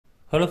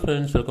Hello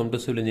friends, welcome to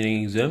Civil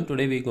Engineering exam.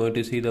 Today we are going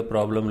to see the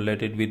problem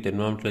related with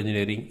environmental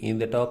engineering in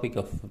the topic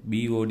of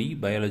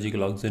BOD,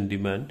 biological oxygen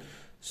demand.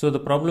 So the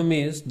problem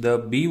is the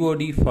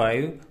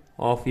BOD5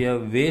 of a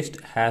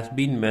waste has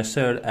been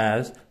measured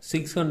as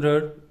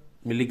 600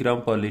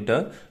 milligram per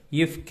liter.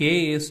 If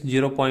K is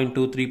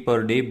 0.23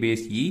 per day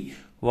base E,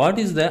 what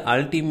is the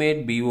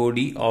ultimate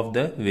BOD of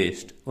the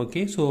waste?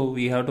 Okay, so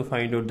we have to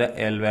find out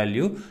the L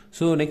value.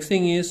 So next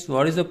thing is,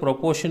 what is the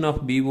proportion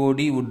of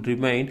BOD would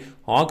remain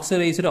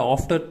oxidized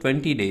after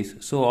 20 days?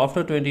 So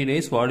after 20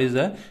 days, what is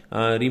the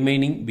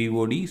remaining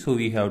BOD? So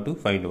we have to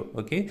find out.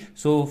 Okay,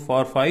 so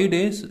for 5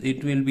 days,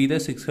 it will be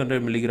the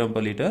 600 milligram per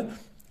liter.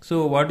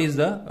 So what is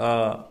the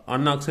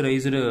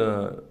unoxidized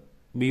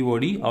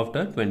BOD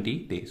after 20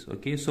 days?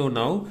 Okay, so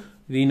now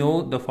we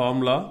know the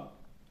formula.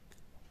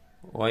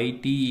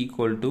 Yt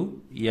equal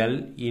to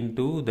L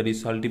into, that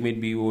is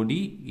ultimate BOD,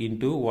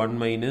 into 1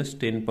 minus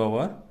 10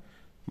 power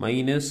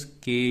minus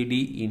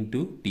Kd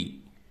into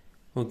T.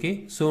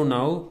 Okay, so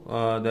now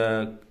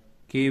the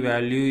K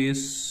value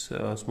is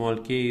small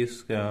k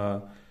is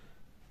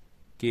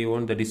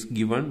K1, that is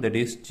given, that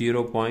is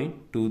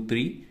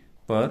 0.23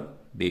 per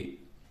day.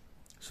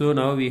 So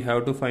now we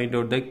have to find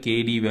out the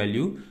Kd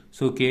value.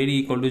 So Kd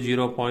equal to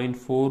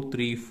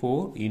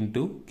 0.434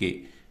 into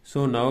K.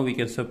 So now we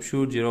can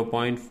substitute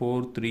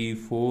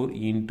 0.434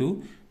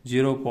 into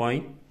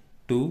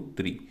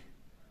 0.23.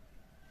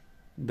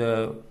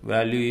 The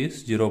value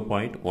is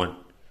 0.1.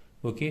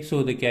 Okay,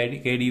 so the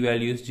Kd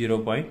value is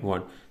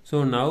 0.1.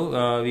 So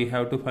now we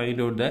have to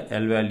find out the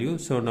L value.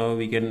 So now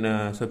we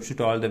can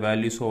substitute all the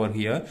values over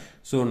here.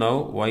 So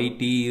now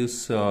Yt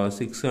is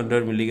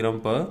 600 milligram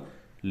per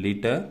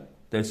liter.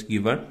 That's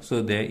given.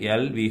 So the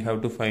L we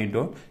have to find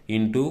out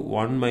into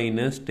 1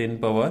 minus 10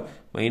 power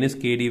minus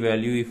Kd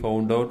value we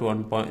found out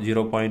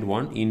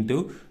 0.1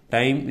 into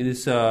time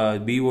is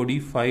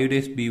BOD, 5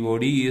 days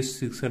BOD is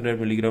 600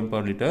 milligram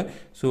per liter.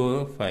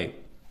 So 5.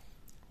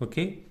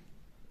 Okay.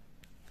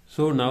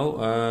 So now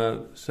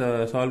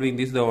solving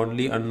this, the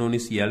only unknown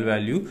is L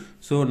value.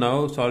 So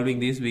now solving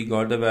this, we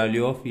got the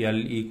value of L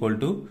equal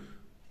to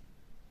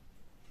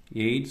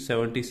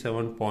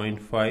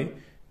 877.5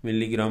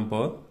 milligram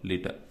per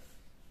liter.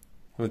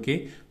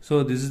 Okay,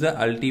 so this is the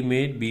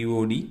ultimate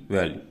BOD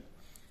value.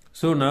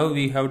 So now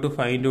we have to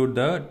find out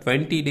the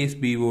 20 days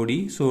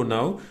BOD. So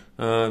now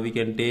we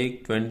can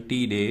take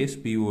 20 days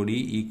BOD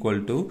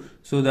equal to,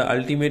 so the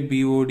ultimate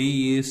BOD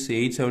is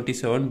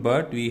 877,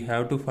 but we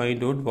have to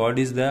find out what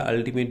is the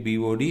ultimate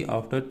BOD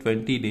after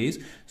 20 days.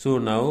 So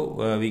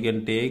now we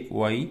can take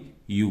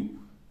YU.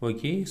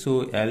 Okay,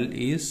 so L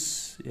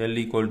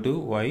equal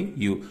to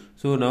YU.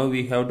 So now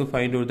we have to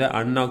find out the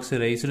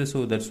unoxidized,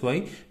 so that's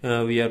why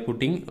we are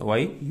putting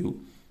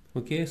YU.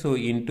 Okay, so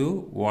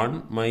into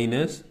 1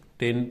 minus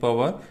 10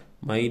 power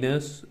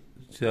minus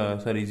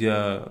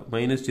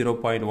minus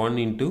 0.1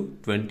 into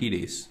 20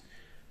 days.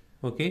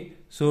 Okay,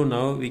 so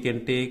now we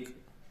can take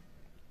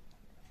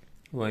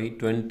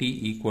Y20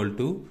 equal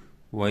to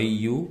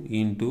YU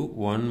into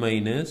 1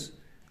 minus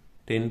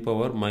 10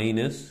 power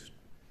minus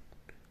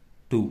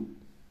 2.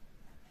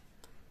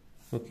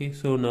 Okay,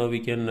 so now we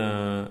can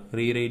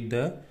rewrite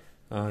the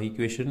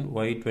equation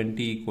Y20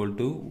 equal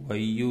to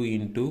YU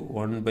into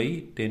 1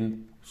 by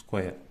 10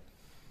 square.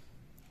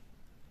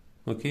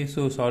 Okay,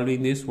 so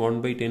solving this,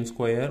 1 by 10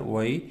 square,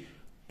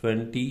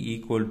 Y20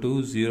 equal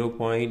to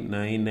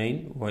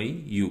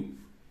 0.99 YU.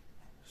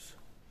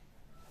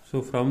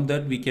 So from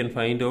that we can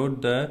find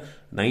out the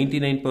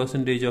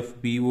 99%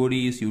 of BOD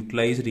is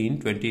utilized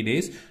in 20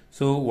 days.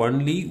 So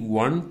only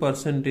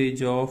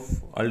 1%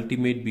 of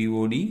ultimate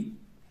BOD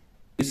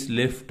is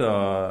left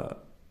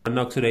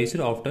unoxidized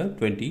after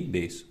 20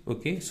 days.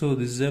 Okay, so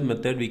this is a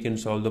method we can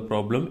solve the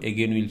problem.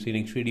 Again, we'll see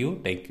next video.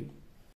 Thank you.